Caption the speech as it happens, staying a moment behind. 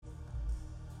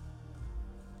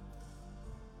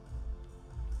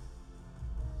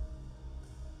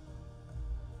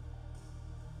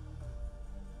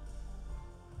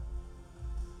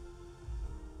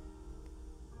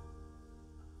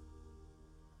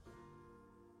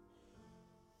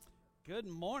Good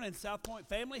morning, Southpointe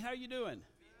family. How you doing?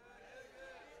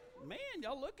 Man,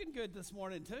 y'all looking good this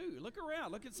morning too. Look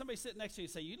around. Look at somebody sitting next to you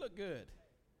and say, you look good.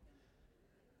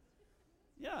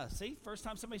 Yeah, see, first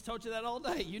time somebody's told you that all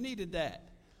day. You needed that.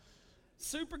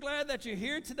 Super glad that you're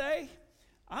here today.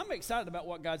 I'm excited about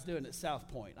what God's doing at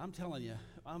Southpointe. I'm telling you,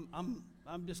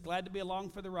 I'm just glad to be along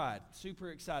for the ride.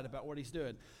 Super excited about what He's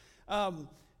doing.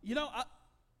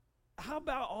 How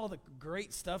about all the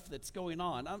great stuff that's going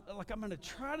on? I'm going to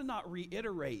try to not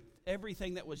reiterate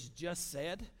everything that was just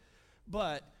said,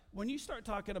 but when you start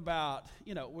talking about,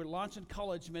 we're launching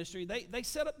college ministry, they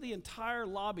set up the entire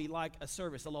lobby like a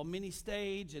service, a little mini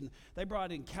stage, and they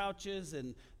brought in couches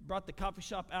and brought the coffee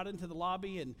shop out into the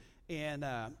lobby and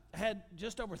had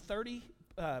just over 30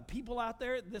 people out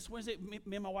there. This Wednesday, me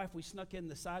and my wife, we snuck in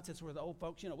the side, since we're the old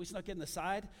folks, we snuck in the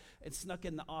side and snuck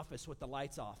in the office with the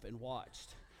lights off and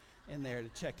watched in there to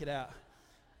check it out.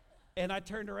 And I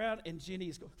turned around and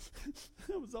Jenny's going,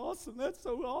 that was awesome. That's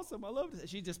so awesome. I loved it.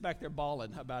 She's just back there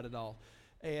bawling about it all.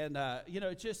 And,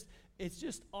 it's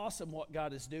just awesome what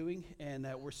God is doing. And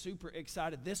we're super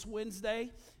excited. This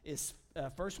Wednesday is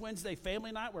First Wednesday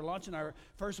Family Night. We're launching our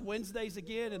First Wednesdays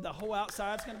again, and the whole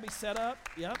outside's going to be set up.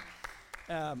 Yep.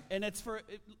 And it's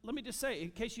let me just say,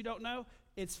 in case you don't know,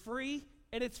 it's free.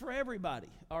 And it's for everybody,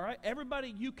 all right? Everybody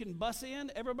you can bus in,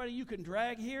 everybody you can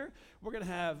drag here. We're going to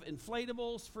have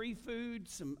inflatables, free food,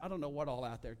 I don't know what all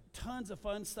out there, tons of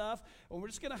fun stuff. And we're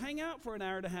just going to hang out for an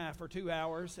hour and a half or 2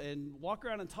 hours and walk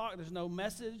around and talk. There's no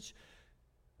message.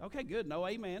 Okay, good. No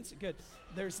amens. Good.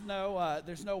 There's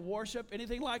no worship,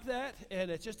 anything like that.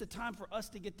 And it's just a time for us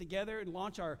to get together and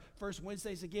launch our First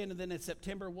Wednesdays again. And then in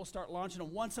September, we'll start launching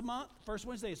them once a month. First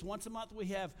Wednesday is once a month. We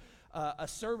have a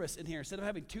service in here. Instead of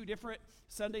having 2 different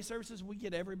Sunday services, we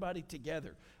get everybody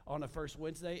together on a First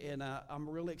Wednesday. And I'm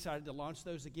really excited to launch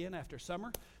those again after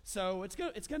summer. So it's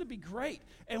going to be great.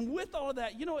 And with all of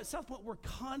that, at Southpointe, we're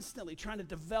constantly trying to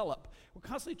develop. We're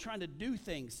constantly trying to do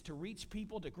things to reach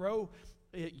people, to grow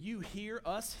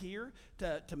us here,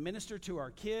 to minister to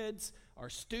our kids, our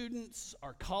students,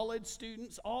 our college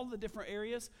students, all the different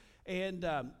areas. And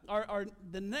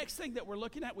the next thing that we're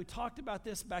looking at, we talked about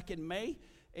this back in May,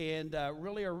 and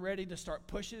really are ready to start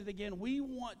pushing it again. We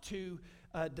want to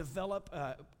develop,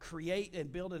 create,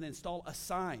 and build and install a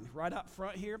sign right up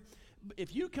front here.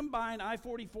 If you combine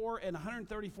I-44 and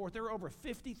 134th, there are over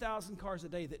 50,000 cars a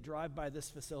day that drive by this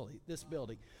facility, this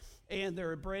building. And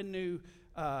there are brand new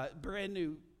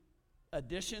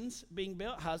additions being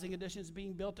built, housing additions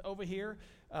being built over here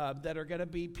that are going to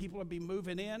be, people will be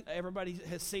moving in. Everybody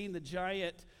has seen the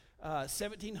giant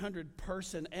 1,700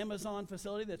 person Amazon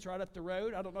facility that's right up the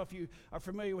road. I don't know if you are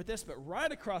familiar with this, but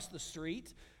right across the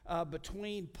street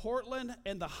between Portland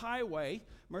and the highway,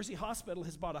 Mercy Hospital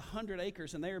has bought 100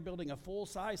 acres, and they are building a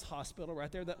full-size hospital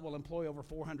right there that will employ over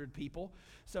 400 people.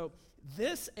 So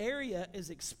this area is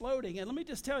exploding. And let me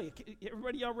just tell you,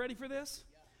 everybody, y'all ready for this?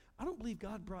 I don't believe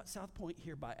God brought Southpointe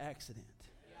here by accident.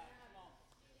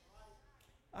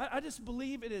 I just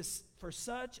believe it is for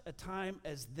such a time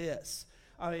as this.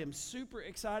 I am super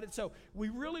excited. So we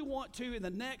really want to, in the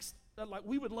next,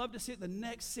 we would love to see it the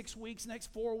next 6 weeks,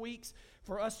 next 4 weeks,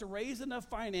 for us to raise enough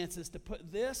finances to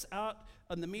put this out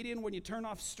on the median when you turn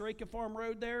off Straka Farm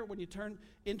Road there, when you turn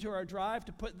into our drive,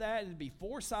 to put that, it'd be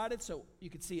 4-sided so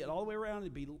you could see it all the way around,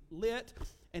 it'd be lit.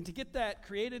 And to get that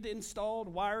created, installed,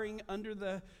 wiring under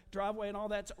the driveway and all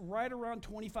that's right around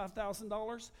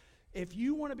 $25,000. If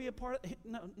you want to be a part of,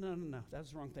 no,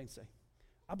 that's the wrong thing to say.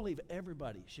 I believe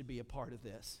everybody should be a part of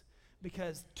this,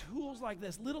 because tools like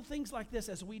this, little things like this,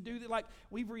 as we do, like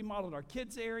we've remodeled our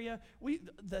kids area,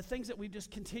 the things that we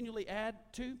just continually add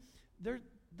to,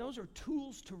 those are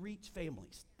tools to reach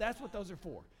families. That's what those are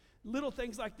for. Little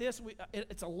things like this,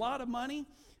 it's a lot of money.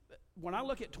 When I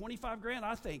look at 25 grand,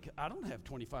 I think, I don't have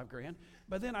 25 grand.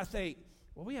 But then I think,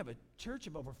 well, we have a church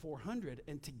of over 400,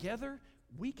 and together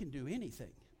we can do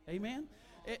anything. Amen?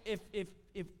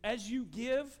 If as you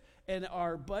give and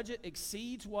our budget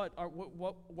exceeds what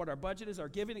our budget is, our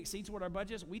giving exceeds what our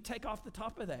budget is, we take off the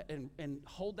top of that and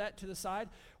hold that to the side.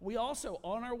 We also,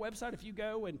 on our website, if you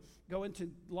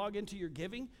log into your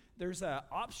giving, there's an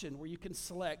option where you can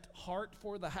select Heart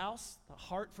for the House,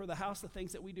 the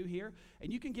things that we do here,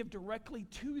 and you can give directly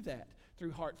to that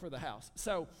through Heart for the House.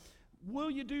 So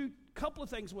will you do a couple of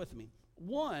things with me?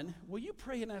 One, will you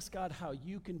pray and ask God how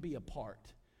you can be a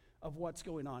part of what's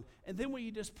going on? And then will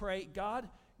you just pray, God,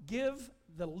 give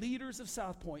the leaders of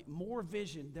Southpointe more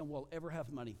vision than we'll ever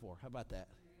have money for. How about that?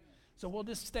 So we'll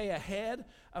just stay ahead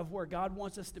of where God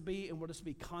wants us to be, and we'll just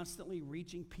be constantly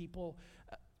reaching people.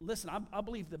 Listen, I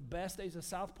believe the best days of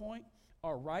Southpointe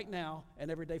are right now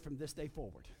and every day from this day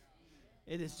forward.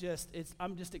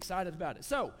 I'm just excited about it.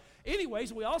 So,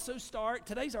 anyways, we also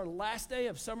today's our last day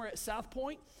of summer at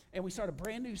Southpointe, and we start a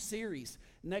brand new series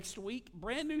next week.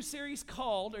 Brand new series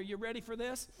called, are you ready for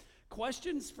this?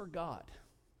 Questions for God.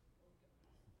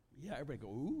 Yeah, everybody go,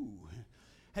 ooh.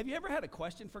 Have you ever had a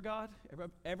question for God?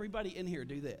 Everybody in here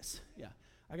do this. Yeah,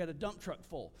 I got a dump truck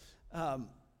full.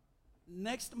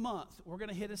 Next month, we're going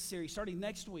to hit a series starting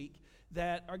next week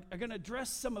that are going to address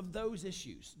some of those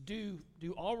issues. Do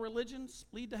all religions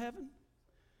lead to heaven?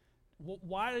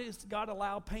 Why does God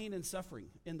allow pain and suffering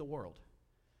in the world?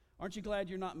 Aren't you glad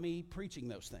you're not me preaching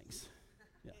those things?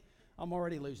 Yeah, I'm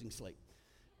already losing sleep.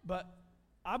 But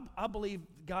I believe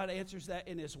God answers that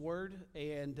in His Word,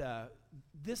 and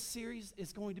this series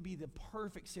is going to be the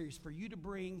perfect series for you to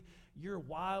bring your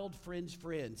wild friends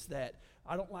that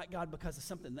I don't like God because of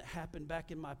something that happened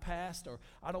back in my past, or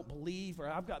I don't believe, or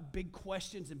I've got big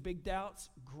questions and big doubts.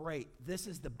 Great. This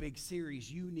is the big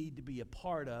series you need to be a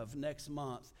part of next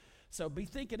month. So be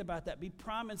thinking about that. Be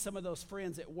priming some of those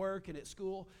friends at work and at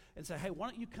school and say, hey, why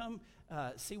don't you come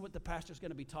see what the pastor's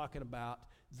going to be talking about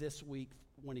this week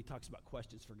when he talks about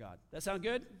questions for God. That sound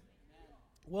good?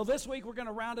 Well, this week we're going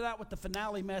to round it out with the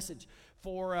finale message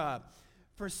for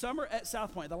summer at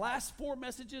Southpointe. The last 4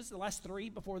 messages, the last 3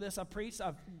 before this I preached,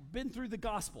 I've been through the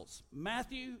Gospels.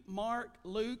 Matthew, Mark,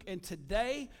 Luke, and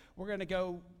today we're going to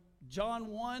go John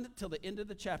 1 till the end of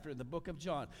the chapter, the book of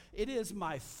John. It is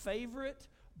my favorite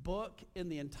book in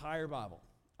the entire Bible.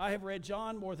 I have read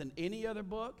John more than any other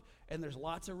book, and there's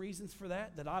lots of reasons for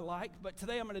that I like. But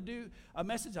today I'm going to do a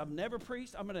message I've never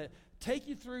preached. I'm going to take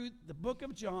you through the book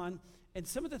of John and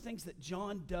some of the things that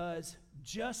John does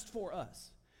just for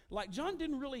us. Like, John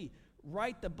didn't really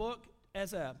write the book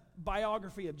as a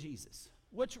biography of Jesus,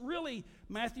 which really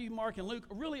Matthew, Mark, and Luke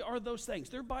really are those things.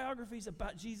 They're biographies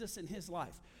about Jesus and his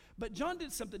life. But John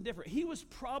did something different. He was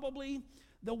probably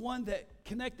the one that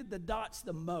connected the dots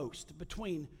the most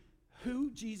between who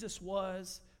Jesus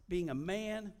was, being a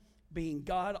man, being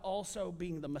God, also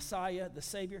being the Messiah, the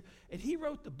Savior. And he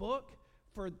wrote the book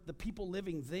for the people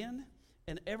living then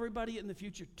and everybody in the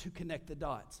future to connect the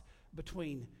dots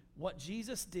between what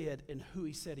Jesus did and who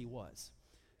he said he was.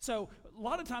 So a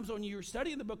lot of times when you're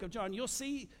studying the book of John, you'll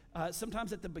see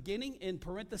sometimes at the beginning in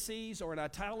parentheses or in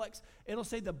italics, it'll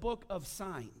say the book of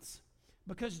signs.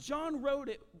 Because John wrote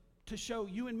it to show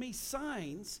you and me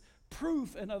signs,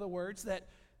 proof, in other words, that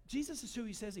Jesus is who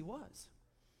he says he was.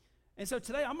 And so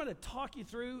today I'm going to talk you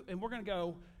through, and we're going to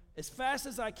go as fast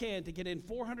as I can to get in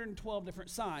 412 different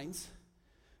signs.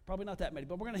 Probably not that many,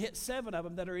 but we're going to hit 7 of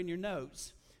them that are in your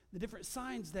notes. The different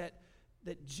signs that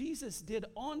Jesus did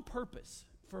on purpose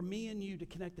for me and you to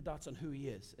connect the dots on who he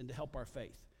is and to help our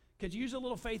faith. Could you use a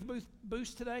little faith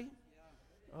boost today?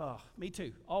 Yeah. Oh, me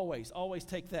too. Always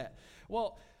take that.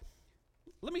 Well,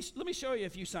 let me show you a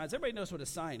few signs. Everybody knows what a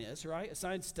sign is, right? A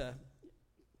sign's to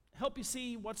help you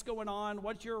see what's going on,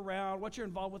 what you're around, what you're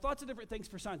involved with, lots of different things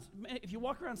for signs. If you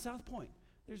walk around Southpointe,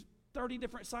 there's 30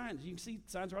 different signs. You can see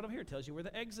signs right over here. It tells you where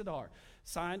the exit are.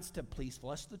 Signs to please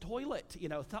flush the toilet,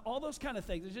 all those kind of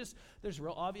things. There's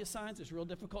real obvious signs. There's real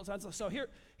difficult signs. So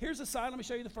here's a sign. Let me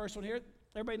show you the first one here.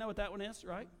 Everybody know what that one is,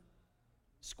 right?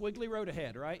 Squiggly road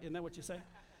ahead, right? Isn't that what you say?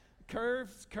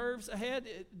 Curves ahead.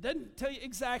 It doesn't tell you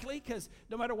exactly, because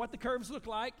no matter what the curves look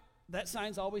like, that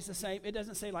sign's always the same. It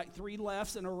doesn't say like 3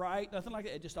 lefts and a right, nothing like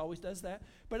that. It just always does that.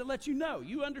 But it lets you know.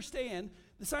 You understand.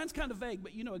 The sign's kind of vague,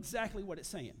 but you know exactly what it's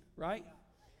saying, right?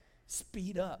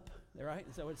 Speed up, right?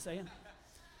 Is that what it's saying?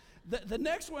 The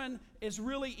next one is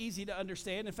really easy to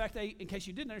understand. In fact, in case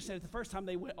you didn't understand it the first time,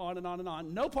 they went on and on and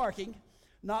on. No parking,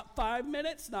 not 5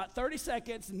 minutes, not 30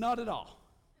 seconds, not at all.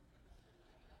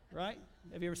 Right?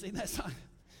 Have you ever seen that sign?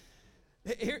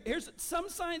 Here's some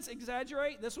signs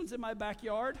exaggerate. This one's in my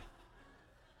backyard.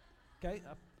 Okay,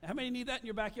 how many need that in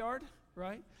your backyard,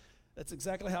 right? That's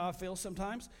exactly how I feel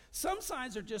sometimes. Some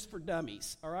signs are just for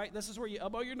dummies, all right? This is where you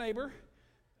elbow your neighbor.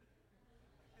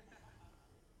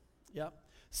 Yep.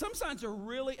 Some signs are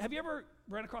really, have you ever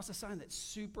run across a sign that's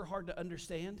super hard to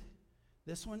understand?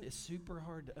 This one is super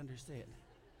hard to understand.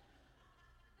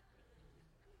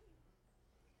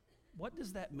 What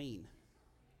does that mean?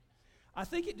 I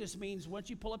think it just means once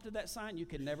you pull up to that sign, you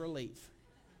can never leave.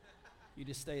 You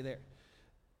just stay there.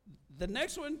 The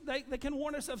next one, they can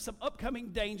warn us of some upcoming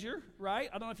danger, right?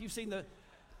 I don't know if you've seen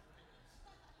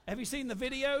have you seen the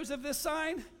videos of this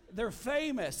sign? They're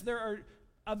famous. There are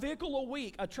a vehicle a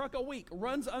week, a truck a week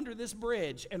runs under this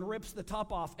bridge and rips the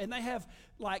top off. And they have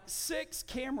like 6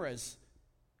 cameras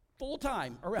full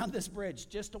time around this bridge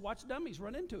just to watch dummies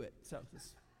run into it. So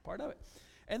it's part of it.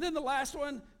 And then the last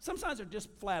one, some signs are just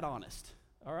flat honest,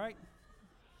 all right?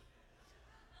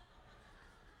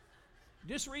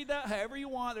 Just read that however you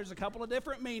want. There's a couple of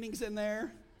different meanings in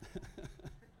there.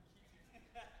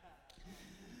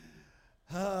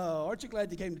 Oh, aren't you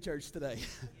glad you came to church today?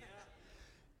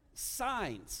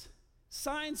 Signs.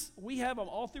 Signs, we have them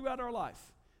all throughout our life.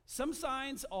 Some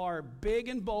signs are big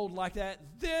and bold like that.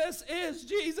 This is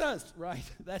Jesus, right?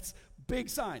 That's big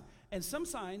sign. And some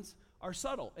signs are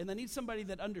subtle, and they need somebody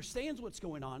that understands what's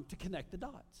going on to connect the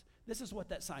dots. This is what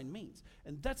that sign means.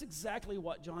 And that's exactly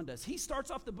what John does. He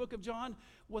starts off the book of John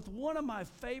with one of my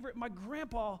favorite, my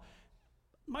grandpa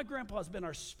has been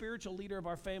our spiritual leader of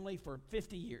our family for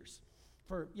 50 years.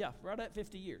 Right at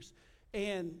 50 years.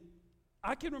 And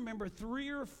I can remember 3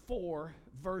 or 4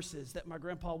 verses that my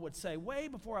grandpa would say way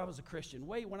before I was a Christian.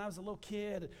 When I was a little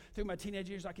kid, through my teenage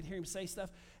years, I could hear him say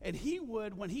stuff. And he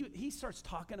would, when he starts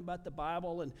talking about the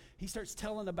Bible and he starts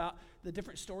telling about the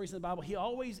different stories in the Bible, he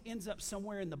always ends up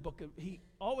somewhere in the he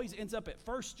always ends up at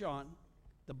 1 John,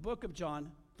 the book of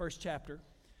John, 1st chapter.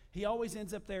 He always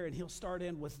ends up there, and he'll start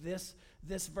in with this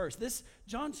verse.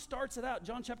 John starts it out.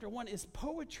 John chapter 1 is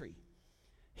poetry.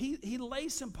 He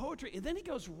lays some poetry, and then he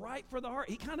goes right for the heart.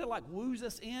 He kind of like woos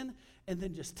us in and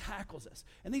then just tackles us.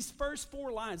 And these first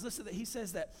 4 lines, listen, he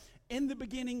says that in the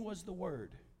beginning was the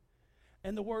Word,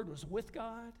 and the Word was with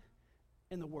God,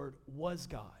 and the Word was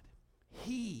God.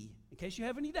 He, in case you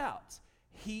have any doubts,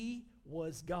 he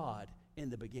was God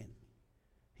in the beginning.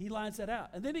 He lines that out.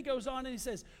 And then he goes on and he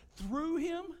says, through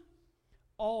him,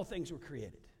 all things were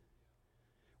created.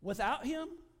 Without him,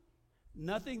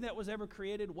 nothing that was ever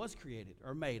created was created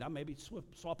or made. I may be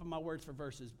swapping my words for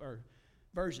verses or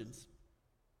versions.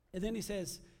 And then he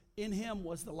says, in him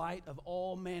was the light of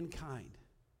all mankind.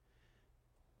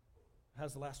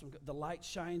 How's the last one go? The light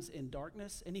shines in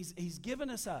darkness. And he's given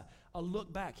us a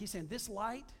look back. He's saying this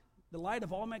light, the light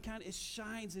of all mankind, it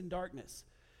shines in darkness.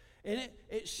 And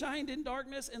it shined in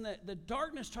darkness, and the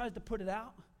darkness tries to put it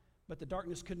out, but the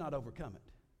darkness could not overcome it.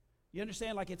 You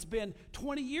understand? Like, it's been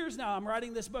 20 years now. I'm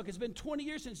writing this book. It's been 20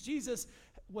 years since Jesus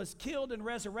was killed and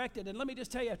resurrected. And let me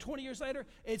just tell you, 20 years later,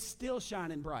 it's still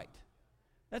shining bright.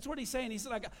 That's what he's saying. He's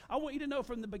like, I want you to know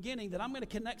from the beginning that I'm going to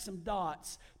connect some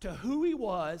dots to who he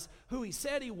was, who he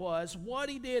said he was, what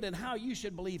he did, and how you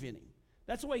should believe in him.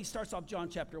 That's the way he starts off John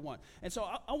chapter 1. And so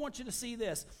I want you to see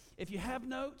this. If you have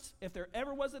notes, if there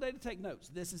ever was a day to take notes,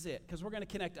 this is it. Because we're going to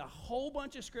connect a whole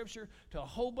bunch of scripture to a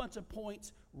whole bunch of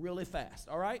points really fast.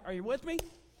 All right? Are you with me? Yeah.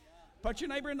 Put your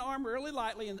neighbor in the arm really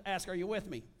lightly and ask, are you with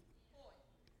me?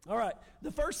 All right.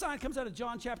 The first sign comes out of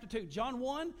John chapter 2. John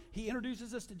 1, he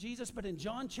introduces us to Jesus. But in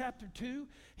John chapter 2,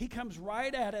 he comes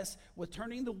right at us with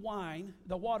turning the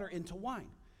water into wine.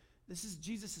 This is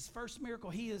Jesus' first miracle.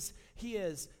 He is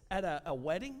at a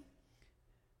wedding.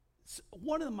 It's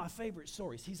one of my favorite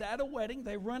stories. He's at a wedding.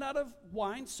 They run out of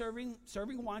wine, serving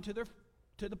wine to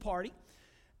the party.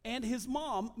 And his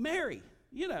mom, Mary,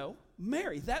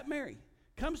 Mary,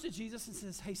 comes to Jesus and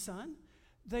says, hey, son,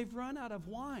 they've run out of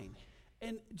wine.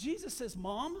 And Jesus says,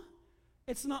 Mom,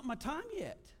 it's not my time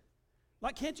yet.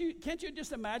 Like, can't you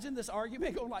just imagine this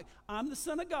argument going like, I'm the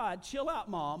Son of God. Chill out,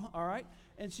 Mom, all right?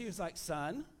 And she was like,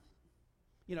 son,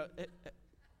 am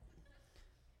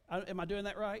I doing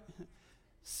that right?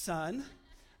 Son,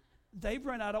 they've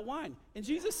run out of wine. And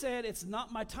Jesus said, it's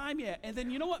not my time yet. And then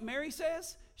you know what Mary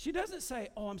says? She doesn't say,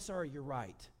 oh, I'm sorry, you're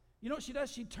right. You know what she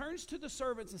does? She turns to the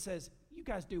servants and says, you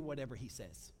guys do whatever he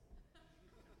says.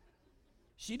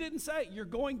 She didn't say, you're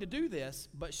going to do this,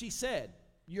 but she said,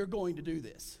 you're going to do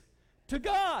this. To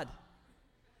God.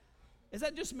 Is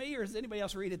that just me, or does anybody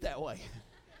else read it that way?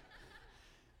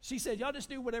 She said, y'all just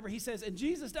do whatever he says. And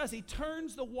Jesus does. He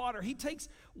turns the water. He takes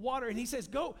water and he says,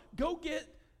 go get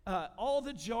all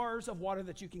the jars of water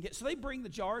that you can get. So they bring the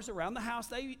jars around the house.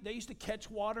 They used to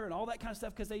catch water and all that kind of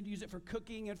stuff because they'd use it for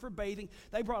cooking and for bathing.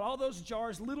 They brought all those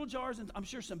jars, little jars, and I'm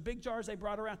sure some big jars they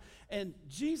brought around. And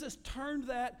Jesus turned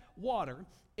that water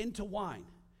into wine.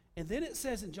 And then it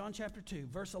says in John chapter 2,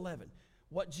 verse 11,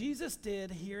 what Jesus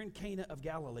did here in Cana of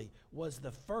Galilee was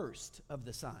the first of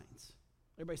the signs.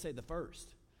 Everybody say the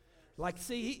first. Like,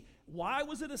 see, why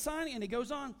was it a sign? And he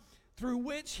goes on, through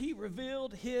which he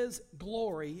revealed his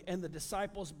glory, and the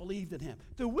disciples believed in him.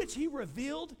 Through which he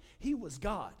revealed he was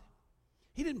God.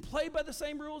 He didn't play by the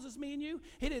same rules as me and you.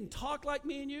 He didn't talk like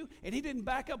me and you. And he didn't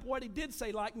back up what he did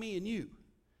say like me and you.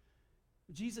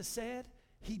 Jesus said,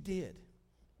 he did.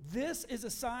 This is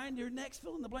a sign, your next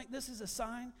fill in the blank, this is a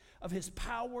sign of his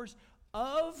powers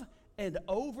of and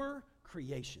over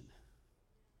creation.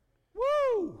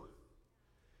 Woo!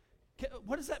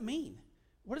 What does that mean?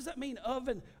 What does that mean, of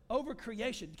and over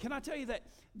creation? Can I tell you that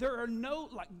there are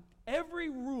every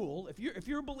rule, if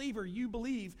you're a believer, you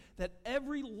believe that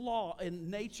every law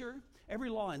in nature, every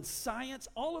law in science,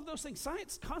 all of those things.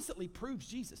 Science constantly proves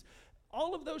Jesus.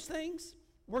 All of those things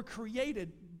were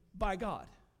created by God.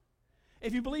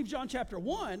 If you believe John chapter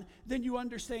 1, then you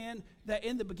understand that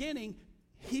in the beginning,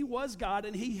 he was God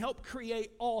and he helped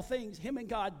create all things. Him and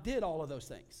God did all of those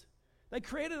things. They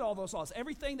created all those laws.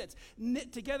 Everything that's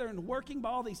knit together and working by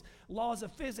all these laws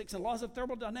of physics and laws of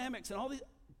thermodynamics and all these,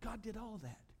 God did all of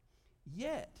that.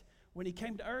 Yet, when he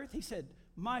came to earth, he said,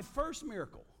 my first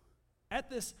miracle at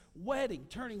this wedding,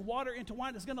 turning water into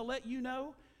wine, is going to let you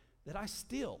know that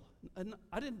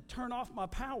I didn't turn off my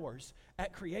powers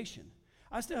at creation.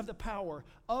 I still have the power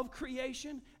of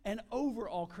creation and over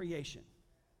all creation.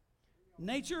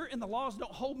 Nature and the laws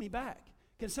don't hold me back.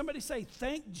 Can somebody say,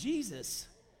 thank Jesus?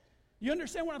 You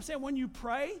understand what I'm saying? When you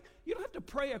pray, you don't have to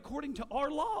pray according to our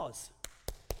laws.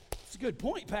 It's a good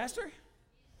point, Pastor.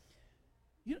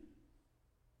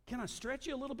 Can I stretch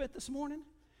you a little bit this morning?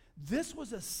 This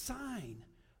was a sign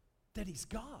that he's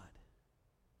God.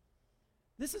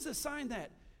 This is a sign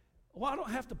that, well, I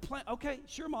don't have to plant. Okay,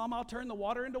 sure, Mom, I'll turn the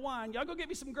water into wine. Y'all go get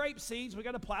me some grape seeds. We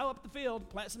got to plow up the field,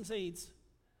 plant some seeds.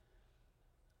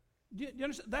 Do you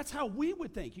understand? That's how we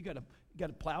would think. You got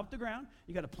to plow up the ground.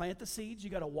 You got to plant the seeds. You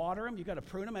got to water them. You got to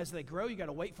prune them as they grow. You got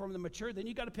to wait for them to mature. Then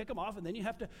you got to pick them off, and then you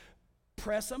have to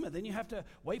press them, and then you have to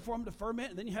wait for them to ferment,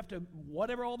 and then you have to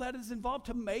whatever all that is involved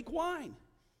to make wine.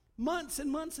 Months and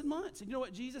months and months. And you know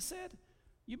what Jesus said?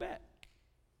 You bet.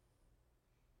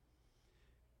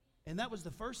 And that was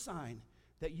the first sign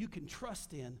that you can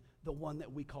trust in the one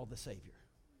that we call the Savior.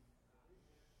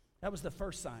 That was the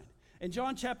first sign. In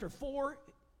John chapter 4,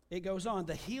 it goes on,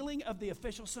 the healing of the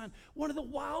official son. One of the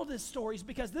wildest stories,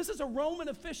 because this is a Roman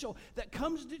official that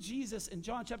comes to Jesus in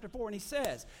John chapter 4, and he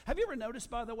says, have you ever noticed,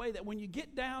 by the way, that when you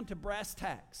get down to brass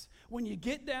tacks, when you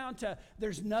get down to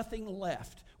there's nothing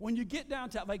left, when you get down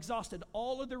to I've exhausted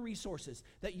all of the resources,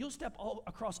 that you'll step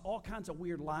across all kinds of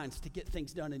weird lines to get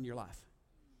things done in your life?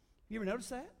 You ever notice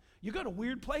that? You go to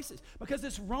weird places because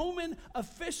this Roman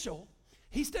official,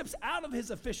 he steps out of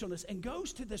his officialness and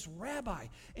goes to this rabbi.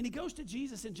 And he goes to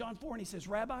Jesus in John 4 and he says,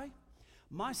 Rabbi,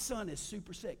 my son is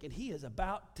super sick and he is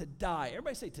about to die.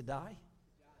 Everybody say to die.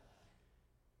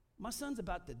 My son's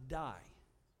about to die.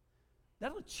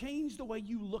 That'll change the way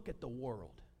you look at the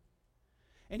world.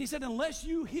 And he said, unless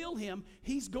you heal him,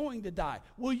 he's going to die.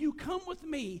 Will you come with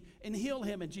me and heal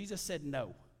him? And Jesus said,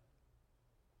 no.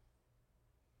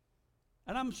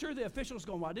 And I'm sure the official's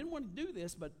going, well, I didn't want to do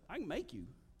this, but I can make you.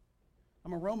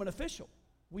 I'm a Roman official.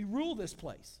 We rule this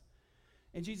place.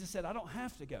 And Jesus said, I don't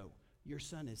have to go. Your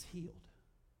son is healed.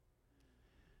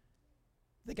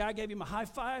 The guy gave him a high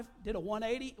five, did a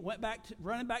 180, went back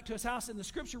running back to his house. And the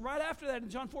scripture right after that in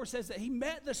John 4 says that he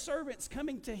met the servants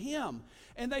coming to him.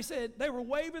 And they said, they were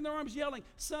waving their arms, yelling,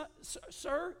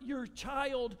 sir, your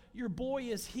child, your boy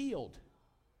is healed.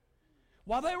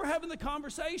 While they were having the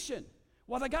conversation,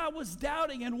 while the guy was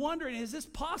doubting and wondering, is this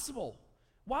possible?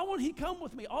 Why won't he come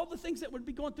with me? All the things that would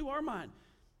be going through our mind.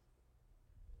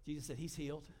 Jesus said, he's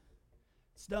healed.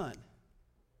 It's done.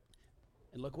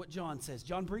 And look what John says.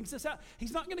 John brings this out.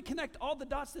 He's not going to connect all the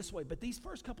dots this way, but these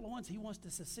first couple of ones he wants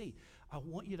us to see. I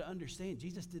want you to understand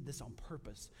Jesus did this on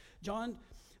purpose. John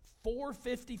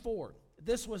 4:54.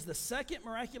 This was the second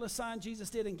miraculous sign Jesus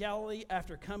did in Galilee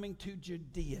after coming to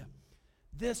Judea.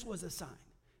 This was a sign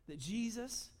that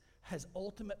Jesus has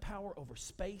ultimate power over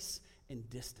space and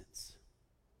distance.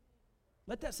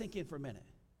 Let that sink in for a minute.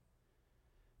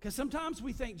 Because sometimes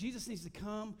we think Jesus needs to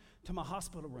come to my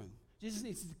hospital room. Jesus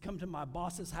needs to come to my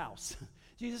boss's house.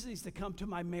 Jesus needs to come to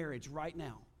my marriage right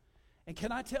now. And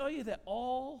can I tell you that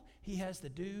all he has to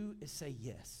do is say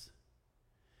yes.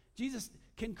 Jesus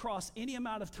can cross any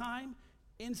amount of time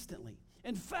instantly.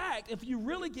 In fact, if you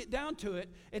really get down to it,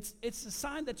 it's a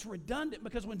sign that's redundant,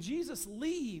 because when Jesus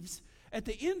leaves at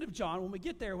the end of John, when we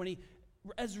get there, when he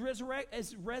as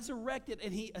resurrected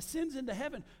and he ascends into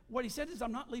heaven, what he said is,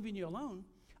 I'm not leaving you alone.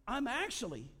 I'm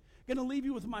actually going to leave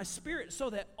you with my spirit so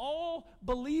that all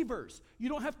believers, you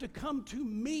don't have to come to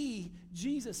me,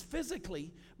 Jesus,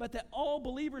 physically, but that all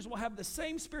believers will have the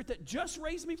same spirit that just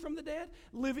raised me from the dead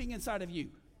living inside of you.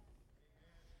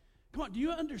 Come on, do you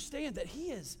understand that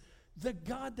he is the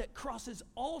God that crosses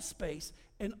all space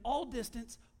and all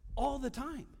distance all the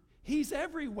time? He's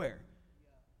everywhere.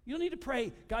 You don't need to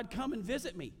pray, God, come and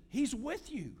visit me. He's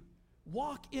with you.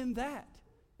 Walk in that.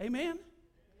 Amen?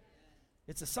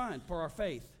 It's a sign for our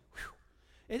faith.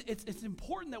 It's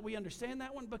important that we understand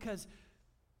that one, because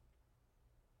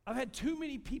I've had too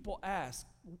many people ask,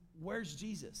 where's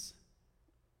Jesus?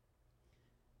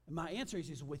 And my answer is,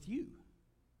 he's with you.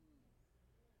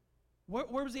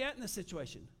 Where was he at in this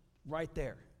situation? Right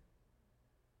there.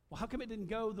 Well, how come it didn't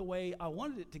go the way I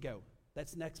wanted it to go?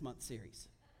 That's next month's series.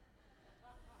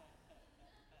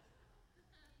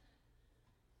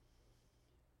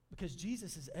 Because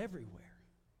Jesus is everywhere.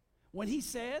 When he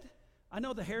said, I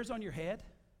know the hairs on your head,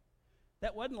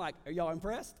 that wasn't like, are y'all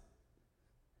impressed?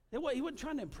 He wasn't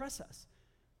trying to impress us.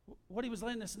 What he was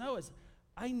letting us know is,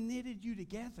 I knitted you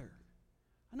together.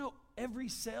 I know every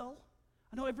cell.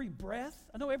 I know every breath.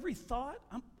 I know every thought.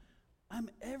 I'm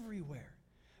everywhere.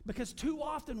 Because too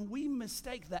often we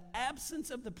mistake the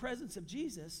absence of the presence of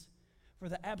Jesus for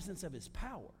the absence of his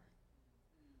power.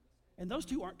 And those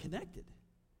two aren't connected.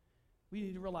 We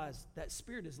need to realize that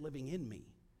Spirit is living in me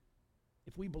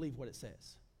if we believe what it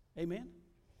says. Amen?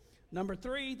 Number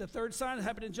 3, the third sign that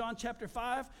happened in John chapter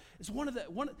 5 is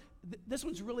this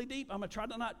one's really deep. I'm going to try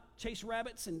to not chase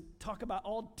rabbits and talk about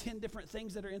all 10 different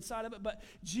things that are inside of it, but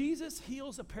Jesus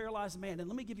heals a paralyzed man. And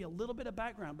let me give you a little bit of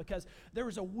background, because there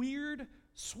was a weird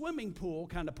swimming pool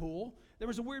kind of pool. There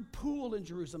was a weird pool in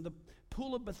Jerusalem, the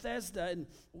pool of Bethesda, and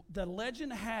the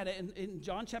legend had it in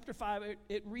John chapter 5.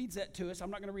 It reads that to us. I'm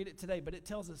not going to read it today, but it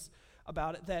tells us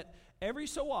about it, that every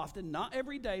so often, not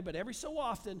every day, but every so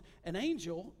often, an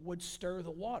angel would stir the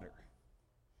water,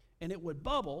 and it would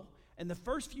bubble, and the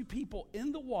first few people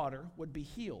in the water would be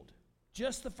healed,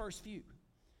 just the first few.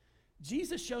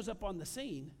 Jesus shows up on the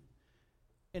scene,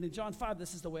 and in John 5,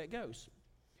 this is the way it goes.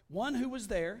 One who was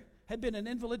there had been an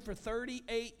invalid for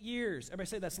 38 years. Everybody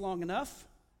say that's long enough.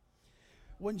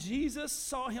 When Jesus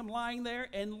saw him lying there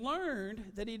and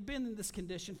learned that he'd been in this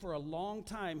condition for a long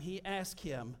time, he asked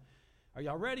him, are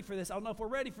y'all ready for this? I don't know if we're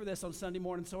ready for this on Sunday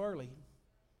morning so early.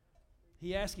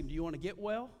 He asked him, do you want to get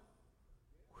well?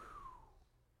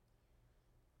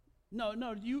 No,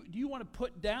 do you want to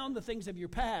put down the things of your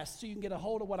past so you can get a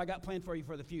hold of what I got planned for you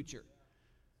for the future?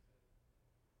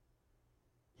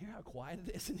 You hear how quiet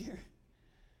it is in here?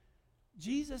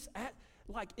 Jesus,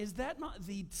 is that not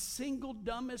the single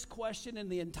dumbest question in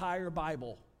the entire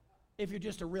Bible, if you're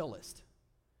just a realist?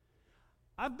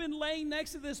 I've been laying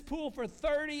next to this pool for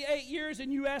 38 years,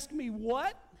 and you ask me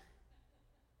what?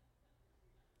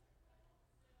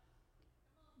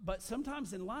 But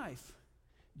sometimes in life,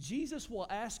 Jesus will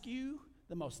ask you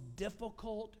the most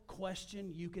difficult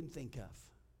question you can think of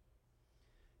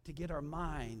to get our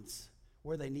minds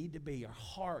where they need to be, our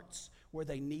hearts where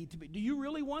they need to be. Do you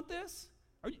really want this?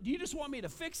 Or do you just want me to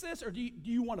fix this, or do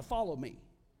you want to follow me?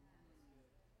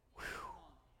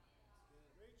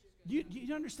 Do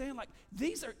you understand? Like,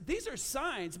 these are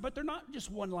signs, but they're not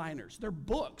just one-liners. They're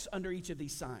books under each of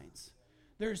these signs.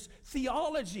 There's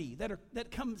theology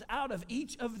that comes out of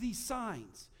each of these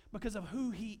signs because of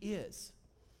who he is.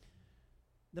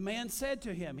 The man said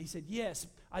to him, he said, yes,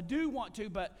 I do want to,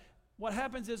 but what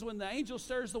happens is when the angel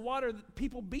stirs the water,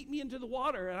 people beat me into the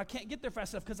water, and I can't get there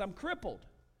fast enough because I'm crippled.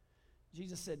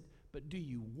 Jesus said, but do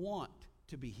you want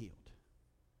to be healed?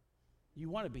 You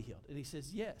want to be healed? And he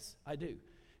says, yes, I do.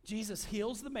 Jesus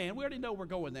heals the man. We already know we're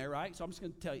going there, right? So I'm just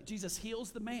going to tell you. Jesus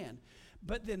heals the man.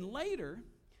 But then later,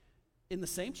 in the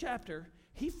same chapter,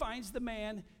 he finds the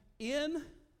man in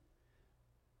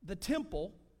the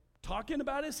temple talking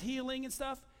about his healing and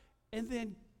stuff, and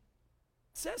then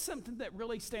says something that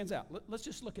really stands out. Let's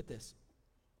just look at this.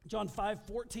 John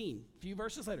 5:14, a few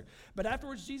verses later. But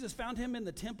afterwards, Jesus found him in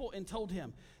the temple and told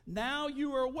him, now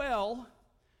you are well,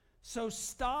 so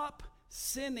stop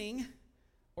sinning,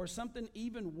 or something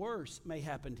even worse may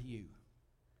happen to you.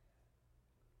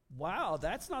 Wow,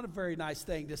 that's not a very nice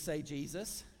thing to say,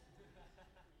 Jesus.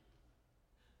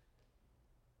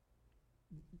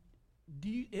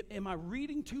 Am I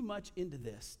reading too much into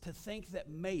this to think that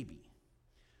maybe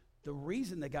the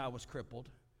reason the guy was crippled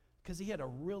because he had a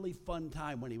really fun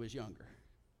time when he was younger?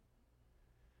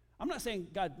 I'm not saying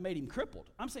God made him crippled.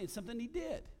 I'm saying something he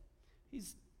did.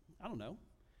 He's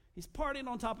partying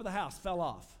on top of the house, fell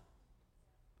off.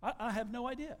 I have no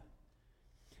idea.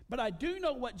 But I do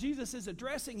know what Jesus is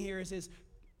addressing here is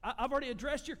I've already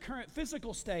addressed your current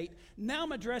physical state. Now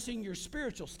I'm addressing your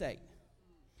spiritual state.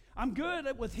 I'm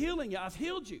good with healing you. I've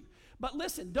healed you. But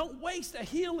listen, don't waste a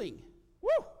healing.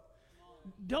 Woo!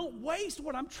 Don't waste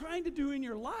what I'm trying to do in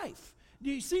your life.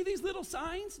 Do you see these little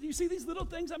signs? Do you see these little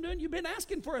things I'm doing? You've been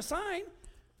asking for a sign.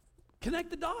 Connect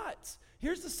the dots.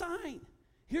 Here's the sign.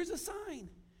 Here's a sign.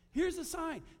 Here's a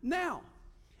sign. Now,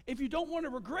 if you don't want to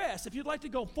regress, if you'd like to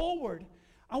go forward,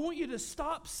 I want you to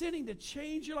stop sinning to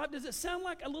change your life. Does it sound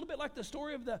like a little bit like the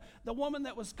story of the woman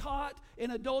that was caught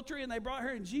in adultery and they brought her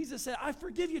and Jesus said, I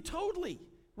forgive you totally,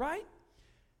 right?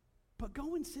 But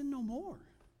go and sin no more.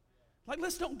 Like,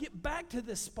 let's don't get back to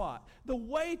this spot. The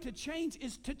way to change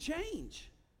is to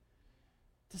change.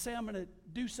 To say, I'm going to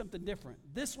do something different.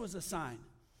 This was a sign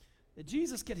that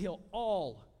Jesus could heal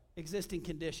all existing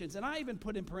conditions. And I even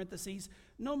put in parentheses,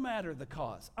 no matter the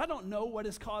cause. I don't know what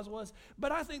his cause was,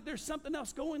 but I think there's something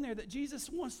else going there that Jesus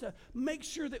wants to make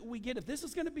sure that we get. If this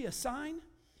is going to be a sign,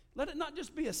 let it not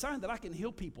just be a sign that I can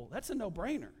heal people. That's a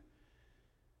no-brainer.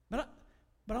 But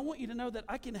I want you to know that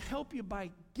I can help you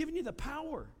by giving you the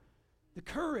power, the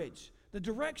courage, the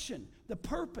direction, the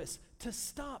purpose to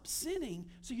stop sinning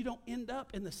so you don't end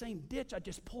up in the same ditch I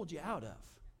just pulled you out of.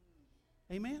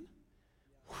 Amen?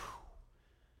 Whew.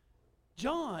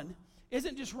 John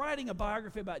isn't just writing a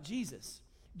biography about Jesus.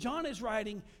 John is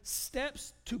writing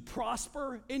steps to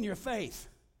prosper in your faith.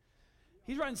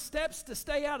 He's writing steps to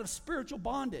stay out of spiritual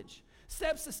bondage,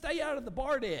 steps to stay out of the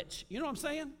bar ditch. You know what I'm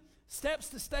saying? Steps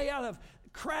to stay out of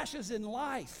crashes in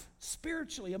life,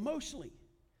 spiritually, emotionally.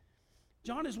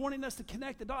 John is wanting us to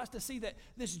connect the dots to see that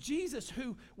this Jesus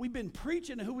who we've been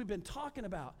preaching and who we've been talking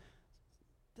about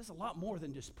does a lot more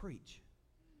than just preach.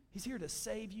 He's here to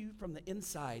save you from the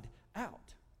inside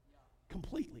out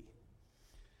completely.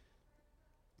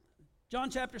 John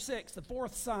chapter 6, the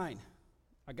fourth sign.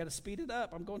 I got to speed it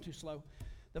up. I'm going too slow.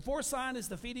 The fourth sign is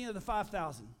the feeding of the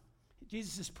 5,000.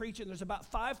 Jesus is preaching. There's about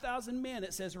 5,000 men,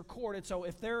 it says, recorded. So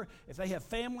if they have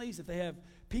families, if they have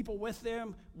people with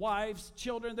them, wives,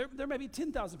 children, there may be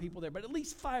 10,000 people there, but at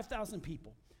least 5,000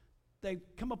 people. They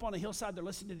come up on a hillside, they're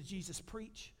listening to Jesus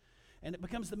preach, and it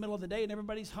becomes the middle of the day and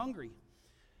everybody's hungry.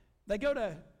 They go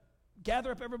to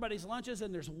gather up everybody's lunches,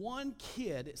 and there's one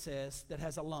kid, it says, that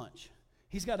has a lunch.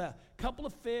 He's got a couple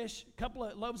of fish, a couple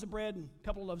of loaves of bread, and a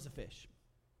couple of loaves of fish.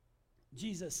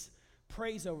 Jesus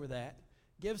prays over that,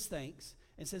 gives thanks,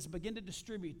 and says, begin to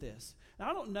distribute this.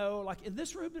 Now, I don't know, like in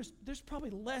this room, there's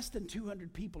probably less than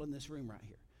 200 people in this room right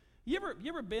here. You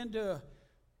ever been to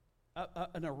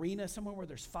an arena somewhere where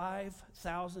there's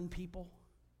 5,000 people?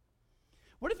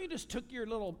 What if you just took your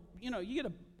little, you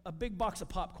get a big box of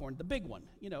popcorn, the big one,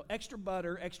 extra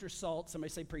butter, extra salt.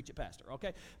 Somebody say, preach it, pastor,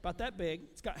 okay? About that big.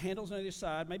 It's got handles on either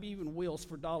side, maybe even wheels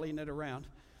for dollying it around.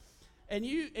 And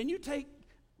you take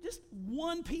just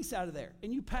one piece out of there,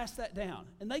 and you pass that down,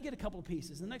 and they get a couple of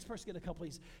pieces, and the next person get a couple of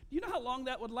pieces. Do you know how long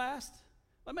that would last?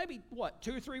 Well, maybe,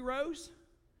 2 or 3 rows?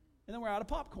 And then we're out of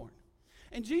popcorn.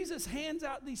 And Jesus hands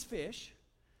out these fish,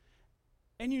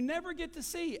 and you never get to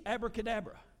see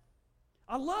abracadabra.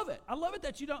 I love it. I love it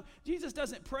that Jesus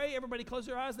doesn't pray, everybody close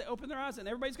their eyes, they open their eyes, and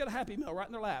everybody's got a Happy Meal right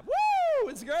in their lap. Woo!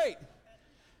 It's great.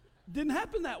 Didn't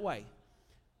happen that way.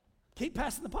 Keep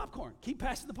passing the popcorn. Keep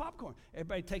passing the popcorn.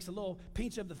 Everybody takes a little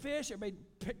pinch of the fish. Everybody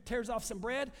tears off some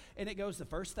bread, and it goes to the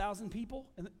first 1,000 people.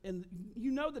 And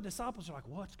the disciples are like,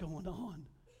 what's going on?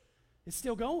 It's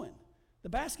still going. The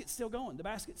basket's still going. The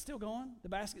basket's still going. The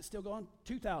basket's still going.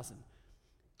 2,000.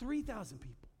 3,000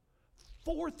 people.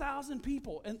 4,000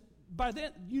 people. And by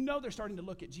then, they're starting to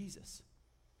look at Jesus.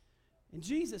 And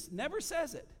Jesus never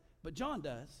says it, but John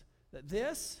does, that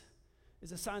this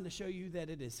is a sign to show you that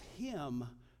it is him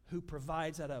who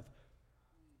provides out of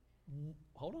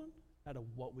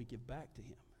what we give back to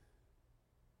him.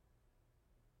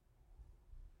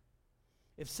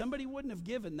 If somebody wouldn't have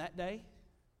given that day,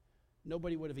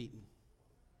 nobody would have eaten.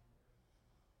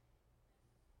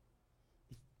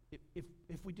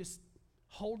 If we just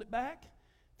hold it back,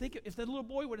 think if the little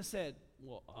boy would have said,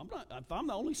 well, if I'm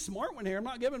the only smart one here, I'm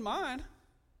not giving mine,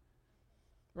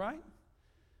 right?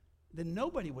 Then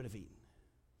nobody would have eaten.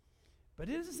 But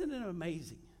isn't it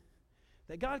amazing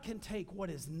that God can take what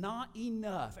is not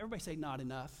enough? Everybody say not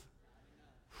enough.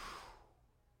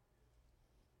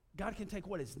 God can take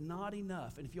what is not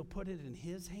enough, and if you'll put it in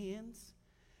his hands,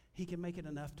 he can make it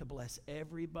enough to bless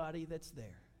everybody that's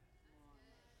there.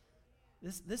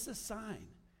 This is a sign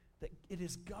that it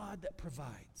is God that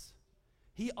provides.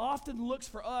 He often looks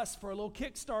for us for a little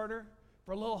Kickstarter,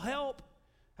 for a little help.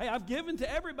 Hey, I've given to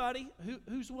everybody.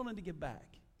 Who's willing to give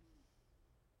back?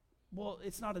 Well,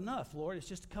 it's not enough, Lord. It's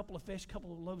just a couple of fish, a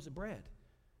couple of loaves of bread.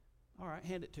 All right,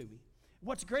 hand it to me.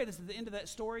 What's great is at the end of that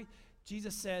story,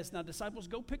 Jesus says, now disciples,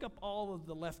 go pick up all of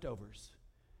the leftovers.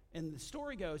 And the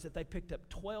story goes that they picked up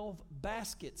 12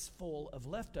 baskets full of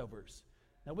leftovers.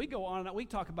 Now, we go on and we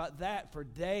talk about that for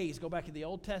days. Go back to the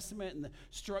Old Testament and the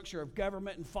structure of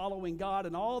government and following God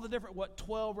and all the different, what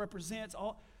 12 represents.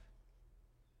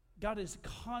 God is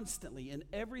constantly in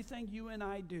everything you and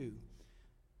I do,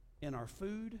 in our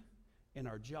food, in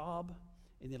our job,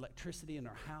 in the electricity in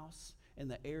our house, in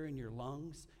the air in your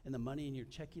lungs, in the money in your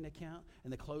checking account, in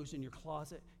the clothes in your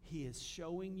closet. He is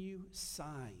showing you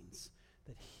signs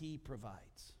that he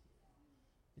provides.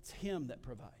 It's him that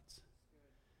provides.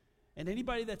 And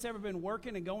anybody that's ever been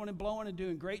working and going and blowing and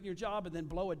doing great in your job and then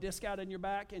blow a disc out in your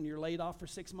back and you're laid off for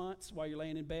 6 months while you're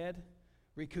laying in bed,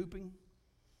 recouping,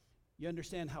 you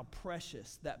understand how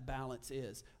precious that balance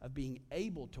is of being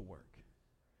able to work.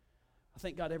 I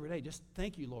thank God every day. Just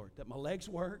thank you, Lord, that my legs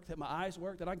work, that my eyes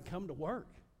work, that I can come to work.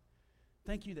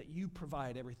 Thank you that you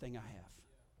provide everything I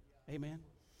have. Amen.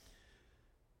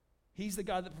 He's the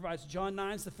God that provides. John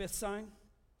 9 is the fifth sign.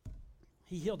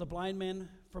 He healed a blind man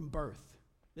from birth.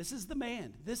 This is the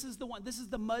man. This is the one. This is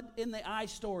the mud in the eye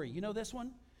story. You know this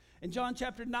one? In John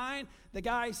chapter 9, the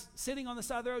guy's sitting on the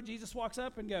side of the road. Jesus walks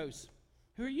up and goes,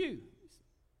 "Who are you?"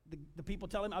 The people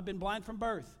tell him, "I've been blind from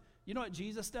birth." You know what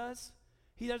Jesus does?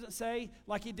 He doesn't say,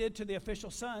 like he did to the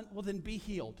official son, "Well, then be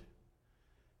healed."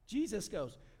 Jesus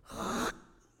goes,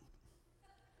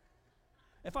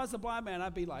 if I was the blind man,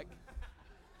 I'd be like,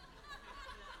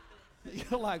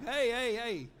 like,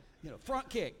 hey, front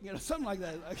kick, something like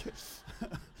that.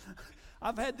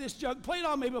 I've had this junk played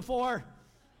on me before.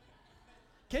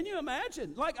 Can you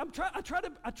imagine? Like I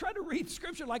try to read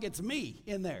scripture like it's me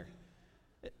in there.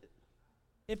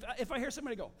 If I hear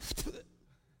somebody go,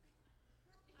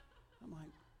 I'm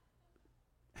like,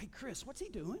 "Hey, Chris, what's he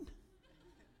doing?"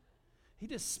 He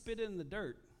just spit in the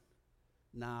dirt.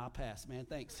 Nah, I'll pass, man.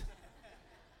 Thanks.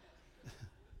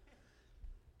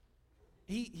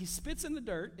 He spits in the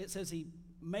dirt. It says he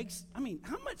makes,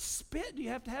 how much spit do you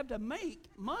have to make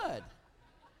mud?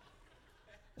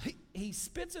 He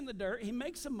spits in the dirt. He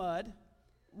makes some mud,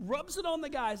 rubs it on the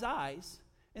guy's eyes,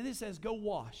 and it says, "Go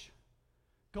wash.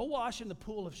 Go wash in the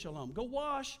pool of shalom. Go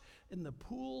wash in the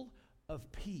pool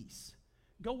of peace.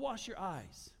 Go wash your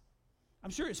eyes." I'm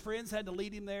sure his friends had to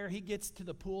lead him there. He gets to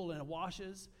the pool and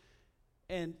washes.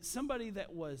 And somebody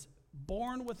that was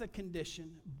born with a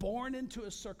condition, born into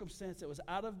a circumstance that was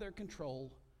out of their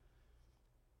control,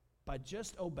 by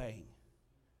just obeying,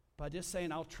 by just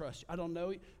saying, "I'll trust you. I don't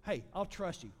know you. Hey, I'll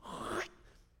trust you.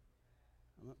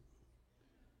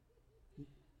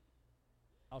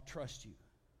 I'll trust you."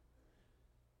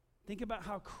 Think about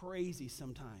how crazy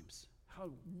sometimes,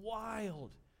 how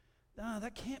wild.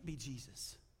 That can't be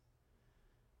Jesus.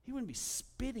 He wouldn't be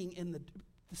spitting in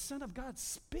the Son of God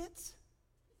spits.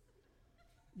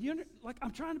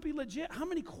 I'm trying to be legit. How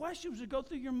many questions would go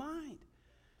through your mind?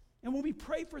 And when we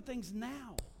pray for things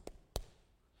now,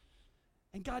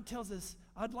 and God tells us,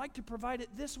 "I'd like to provide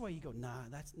it this way," you go, "Nah,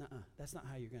 that's not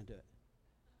how you're going to do it.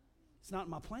 It's not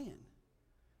my plan.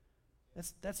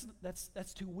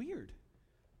 That's too weird."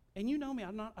 And you know me,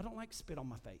 I don't like spit on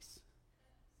my face.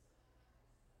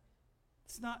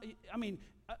 It's not.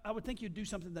 I would think you'd do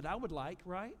something that I would like,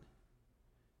 right?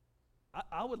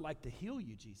 I would like to heal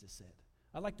you, Jesus said.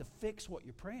 I'd like to fix what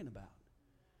you're praying about.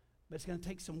 But it's going to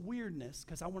take some weirdness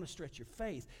because I want to stretch your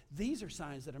faith. These are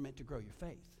signs that are meant to grow your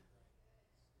faith.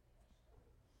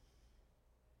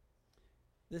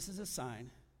 This is a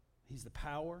sign. He's the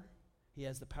power. He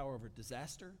has the power over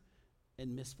disaster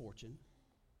and misfortune.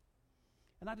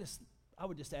 And I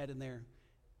would just add in there,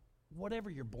 whatever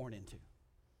you're born into.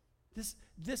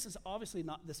 This is obviously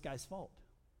not this guy's fault.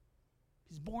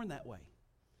 He's born that way.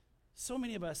 So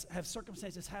many of us have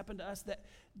circumstances happen to us that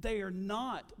they are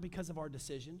not because of our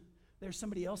decision. They're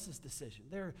somebody else's decision.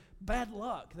 They're bad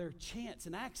luck. They're chance,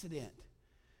 an accident.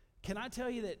 Can I tell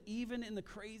you that even in the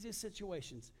craziest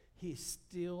situations, He's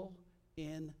still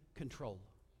in control.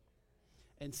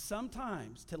 And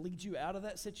sometimes to lead you out of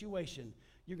that situation,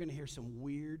 you're going to hear some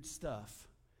weird stuff.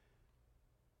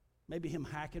 Maybe him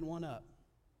hacking one up.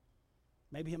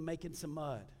 Maybe him making some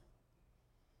mud.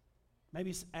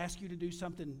 Maybe ask you to do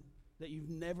something that you've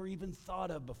never even thought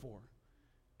of before.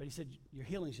 But he said, your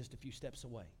healing's just a few steps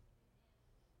away.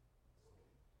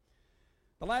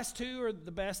 The last two are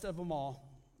the best of them all.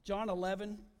 John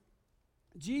 11.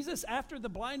 Jesus, after the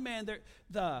blind man,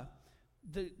 the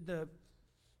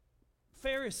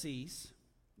Pharisees,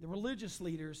 the religious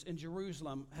leaders in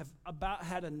Jerusalem have about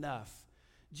had enough.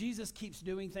 Jesus keeps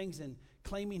doing things and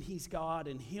claiming he's God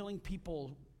and healing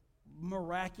people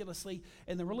miraculously.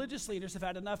 And the religious leaders have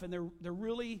had enough, and they're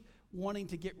really wanting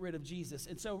to get rid of Jesus.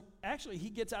 And so actually he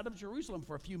gets out of Jerusalem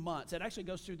for a few months. It actually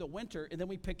goes through the winter, and then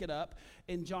we pick it up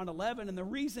in John 11. And the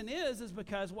reason is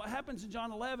because what happens in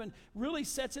John 11 really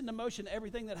sets into motion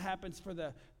everything that happens for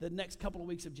the next couple of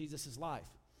weeks of Jesus' life.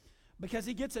 Because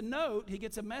he gets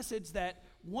a message that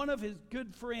one of his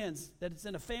good friends that is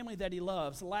in a family that he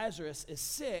loves, Lazarus, is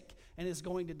sick and is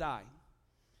going to die.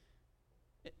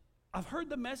 I've heard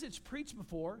the message preached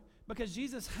before because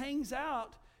Jesus hangs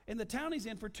out in the town he's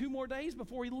in for 2 more days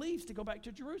before he leaves to go back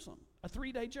to Jerusalem, a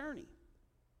 3-day journey.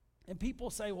 And people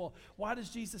say, well, why does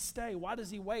Jesus stay? Why does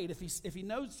he wait? If he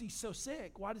knows he's so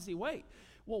sick, why does he wait?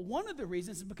 Well, one of the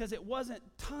reasons is because it wasn't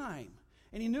time.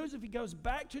 And he knows if he goes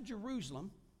back to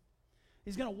Jerusalem,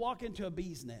 he's going to walk into a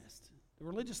bee's nest. The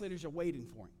religious leaders are waiting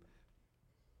for him.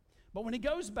 But when he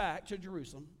goes back to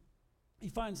Jerusalem, he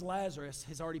finds Lazarus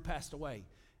has already passed away.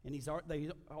 And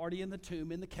they're already in the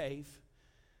tomb, in the cave.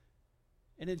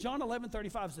 And in John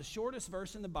 11:35 is the shortest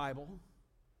verse in the Bible.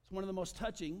 It's one of the most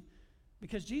touching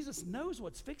because Jesus knows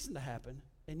what's fixing to happen.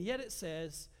 And yet it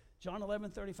says, John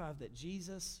 11:35, that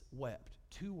Jesus wept.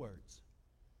 2 words.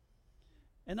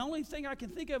 And the only thing I can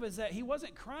think of is that he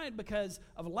wasn't crying because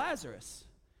of Lazarus.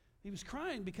 He was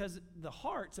crying because the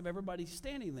hearts of everybody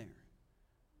standing there.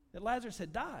 That Lazarus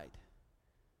had died.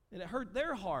 That it hurt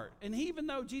their heart. And even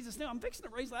though Jesus knew, I'm fixing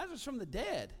to raise Lazarus from the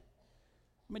dead.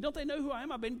 I mean, don't they know who I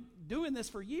am? I've been doing this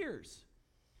for years.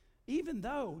 Even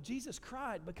though Jesus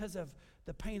cried because of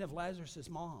the pain of Lazarus'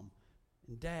 mom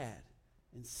and dad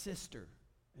and sister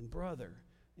and brother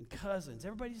and cousins.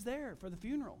 Everybody's there for the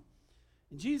funeral.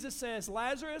 And Jesus says,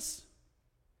 Lazarus,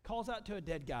 calls out to a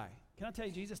dead guy. Can I tell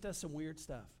you, Jesus does some weird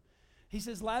stuff. He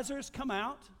says, Lazarus, come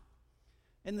out.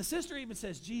 And the sister even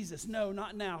says, Jesus, no,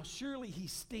 not now. Surely he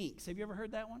stinks. Have you ever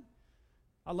heard that one?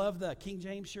 I love the King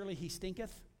James, surely he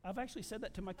stinketh. I've actually said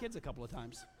that to my kids a couple of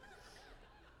times.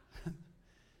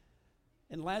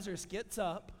 And Lazarus gets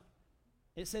up.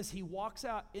 It says he walks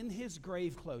out in his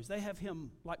grave clothes. They have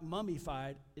him like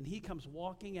mummified, and he comes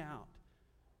walking out.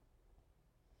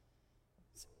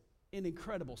 It's an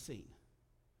incredible scene.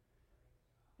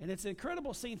 And it's an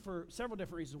incredible scene for several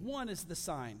different reasons. One is the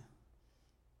sign.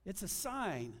 It's a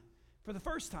sign for the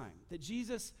first time that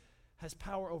Jesus has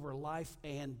power over life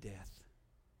and death.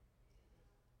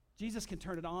 Jesus can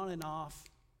turn it on and off.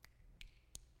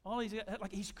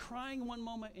 He's crying one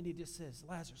moment and he just says,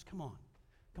 Lazarus, come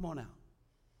on out.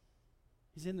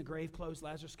 He's in the grave clothes,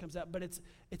 Lazarus comes out. But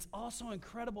it's also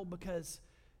incredible because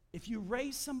if you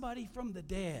raise somebody from the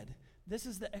dead, this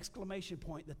is the exclamation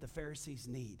point that the Pharisees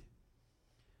need.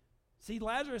 See,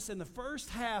 Lazarus, in the first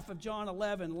half of John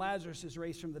 11, Lazarus is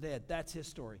raised from the dead. That's his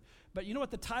story. But you know what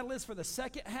the title is for the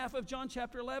second half of John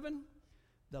chapter 11?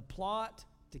 The plot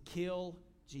to kill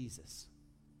Jesus.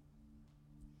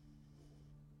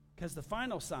 Because the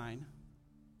final sign,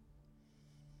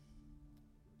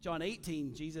 John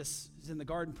 18, Jesus is in the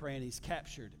garden praying, he's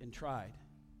captured and tried.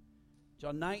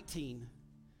 John 19,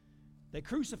 they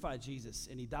crucified Jesus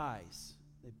and he dies.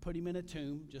 They put him in a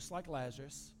tomb, just like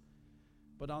Lazarus.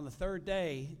 But on the third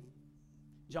day,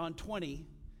 John 20,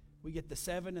 we get the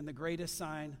 7 and the greatest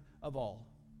sign of all.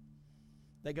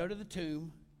 They go to the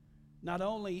tomb. Not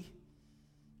only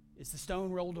is the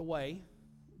stone rolled away,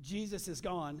 Jesus is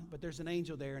gone, but there's an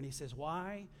angel there, and he says,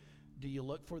 why do you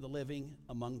look for the living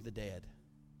among the dead?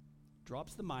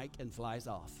 Drops the mic and flies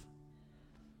off.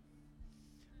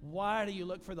 Why do you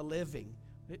look for the living?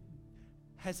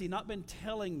 Has he not been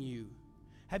telling you?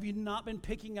 Have you not been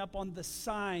picking up on the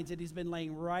signs that he's been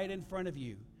laying right in front of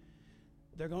you?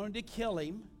 They're going to kill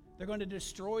him. They're going to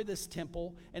destroy this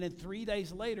temple. And then 3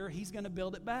 days later, he's going to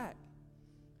build it back.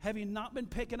 Have you not been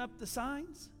picking up the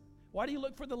signs? Why do you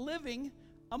look for the living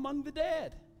among the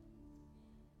dead?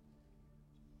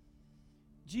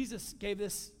 Jesus gave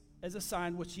this as a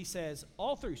sign, which he says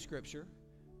all through Scripture,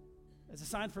 as a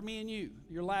sign for me and you,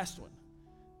 your last one,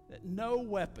 that no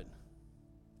weapon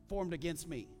formed against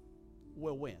me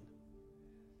will win.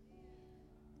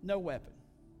 No weapon.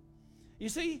 You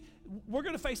see, we're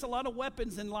going to face a lot of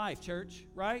weapons in life, church,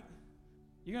 right?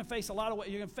 You're going to face you're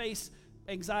going to face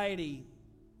anxiety,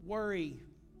 worry,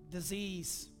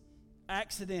 disease,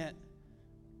 accident,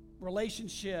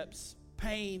 relationships,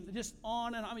 pain, just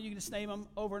on and on. I mean, you can just name them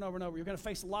over and over and over. You're going to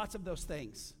face lots of those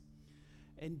things.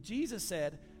 And Jesus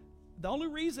said, the only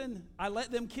reason I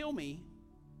let them kill me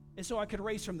is so I could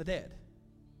raise from the dead.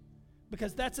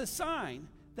 Because that's a sign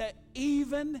that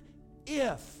even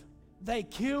if they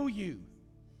kill you,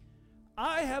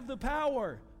 I have the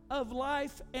power of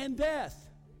life and death.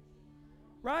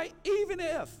 Right? Even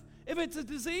if it's a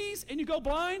disease and you go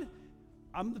blind,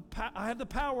 I have the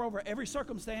power over every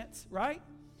circumstance, right?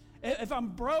 If I'm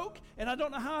broke and I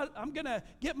don't know how I'm going to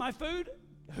get my food,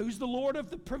 who's the Lord of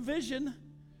the provision?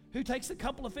 Who takes a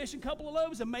couple of fish and a couple of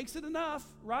loaves and makes it enough,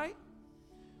 right?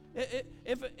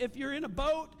 If you're in a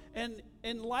boat and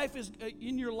life is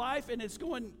in your life and it's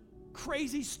going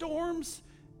crazy storms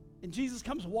and Jesus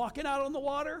comes walking out on the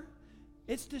water,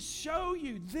 it's to show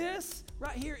you, this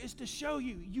right here is to show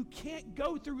you can't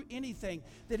go through anything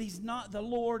that he's not the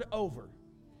Lord over.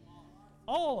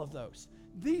 All of those,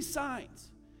 these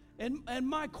signs. And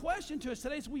my question to us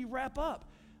today as we wrap up,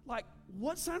 like,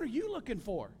 what sign are you looking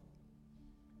for?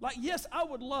 Like, yes, I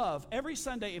would love every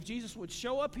Sunday if Jesus would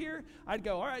show up here, I'd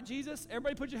go, all right, Jesus,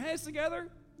 everybody put your hands together.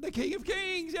 The King of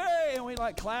Kings, yay! And we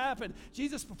clap, and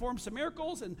Jesus performed some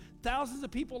miracles, and thousands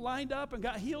of people lined up and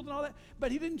got healed and all that.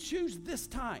 But he didn't choose this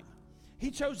time.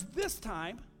 He chose this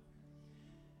time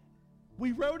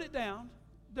We wrote it down.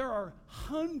 There are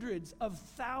hundreds of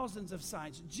thousands of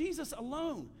signs. Jesus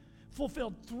alone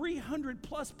fulfilled 300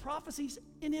 plus prophecies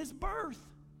in his birth.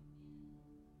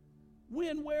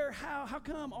 When, where, how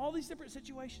come, all these different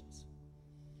situations.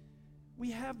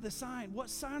 We have the sign. What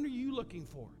sign are you looking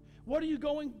for? What are you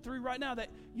going through right now that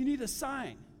you need a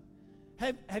sign?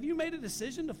 Have you made a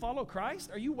decision to follow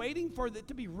Christ? Are you waiting for it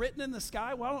to be written in the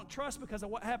sky? Well, I don't trust because of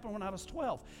what happened when I was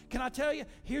 12. Can I tell you,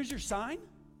 here's your sign?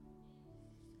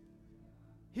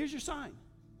 Here's your sign.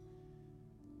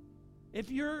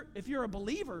 If you're a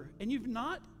believer and you've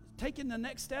not taken the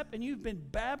next step and you've been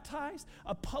baptized,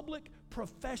 a public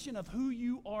profession of who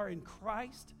you are in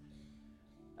Christ,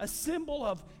 a symbol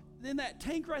of, in that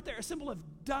tank right there, a symbol of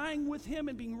dying with him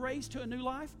and being raised to a new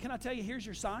life, can I tell you, here's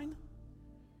your sign?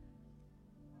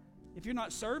 If you're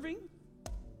not serving,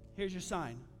 here's your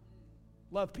sign.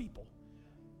 Love people.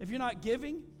 If you're not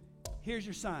giving, here's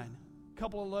your sign.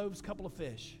 Couple of loaves, couple of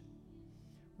fish.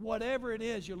 Whatever it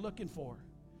is you're looking for.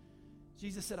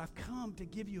 Jesus said, I've come to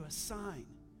give you a sign.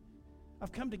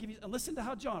 I've come to give you, listen to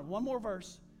how John, one more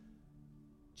verse,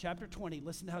 chapter 20,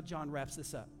 listen to how John wraps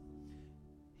this up.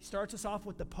 He starts us off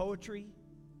with the poetry.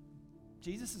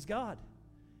 Jesus is God.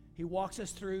 He walks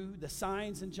us through the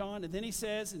signs in John, and then he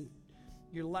says, and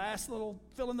your last little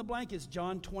fill in the blank is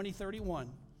John 20:31.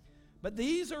 But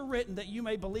these are written that you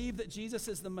may believe that Jesus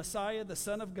is the Messiah, the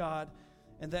Son of God,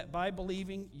 and that by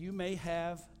believing you may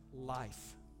have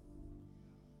life.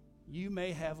 You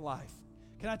may have life.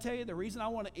 Can I tell you the reason I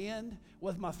want to end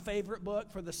with my favorite book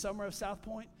for the summer of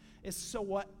Southpointe is so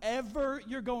whatever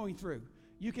you're going through,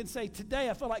 you can say, today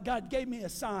I feel like God gave me a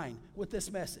sign with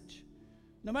this message.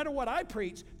 No matter what I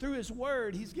preach, through his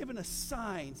word, he's given us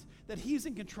signs that he's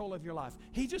in control of your life.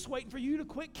 He's just waiting for you to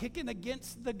quit kicking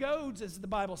against the goads, as the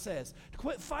Bible says, to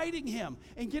quit fighting him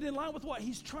and get in line with what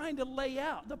he's trying to lay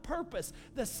out, the purpose,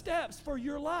 the steps for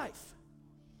your life.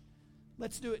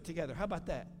 Let's do it together. How about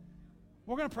that?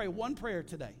 We're going to pray one prayer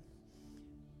today.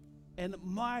 And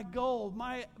my goal,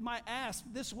 my ask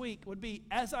this week would be,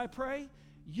 as I pray,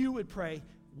 you would pray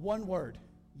one word: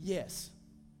 yes.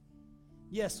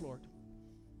 Yes, Lord.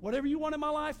 Whatever you want in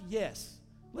my life, yes.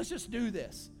 Let's just do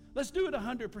this. Let's do it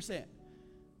 100%.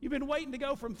 You've been waiting to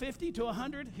go from 50 to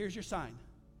 100. Here's your sign.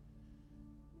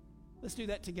 Let's do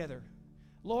that together.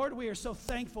 Lord, we are so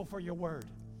thankful for your word.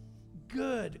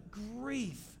 Good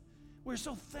grief. We're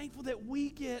so thankful that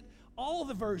we get all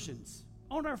the versions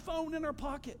on our phone, in our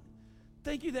pocket.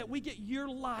 Thank you that we get your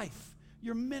life,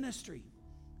 your ministry,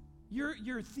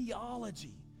 your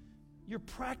theology, your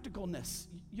practicalness,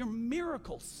 your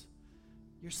miracles,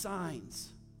 your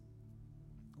signs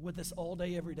with us all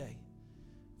day, every day.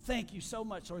 Thank you so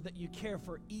much, Lord, that you care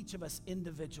for each of us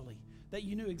individually, that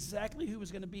you knew exactly who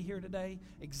was going to be here today,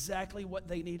 exactly what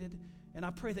they needed. And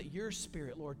I pray that your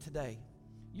Spirit, Lord, today,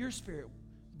 your Spirit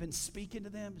has been speaking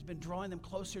to them, has been drawing them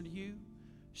closer to you,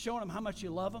 showing them how much you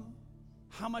love them,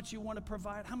 how much you want to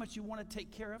provide, how much you want to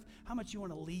take care of, how much you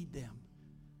want to lead them,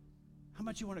 how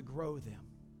much you want to grow them.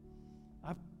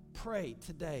 I pray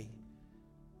today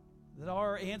that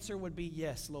our answer would be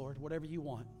yes, Lord, whatever you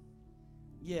want.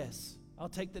 Yes. I'll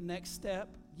take the next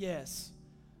step. Yes.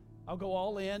 I'll go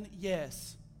all in.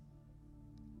 Yes.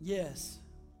 Yes.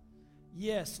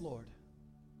 Yes, Lord.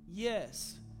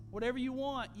 Yes. Whatever you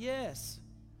want. Yes.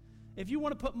 If you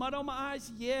want to put mud on my eyes,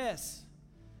 yes.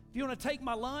 If you want to take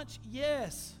my lunch,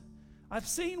 yes. I've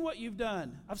seen what you've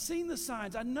done. I've seen the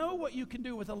signs. I know what you can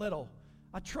do with a little.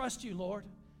 I trust you, Lord.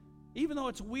 Even though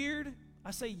it's weird,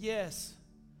 I say yes.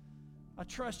 I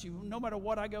trust you. No matter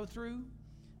what I go through,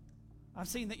 I've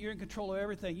seen that you're in control of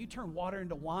everything. You turn water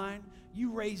into wine.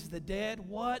 You raise the dead.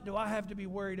 What do I have to be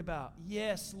worried about?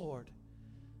 Yes, Lord.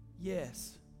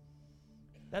 Yes.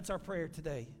 That's our prayer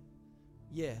today.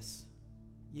 Yes.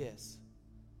 Yes.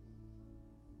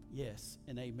 Yes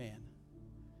and amen.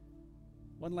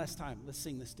 One last time. Let's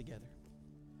sing this together.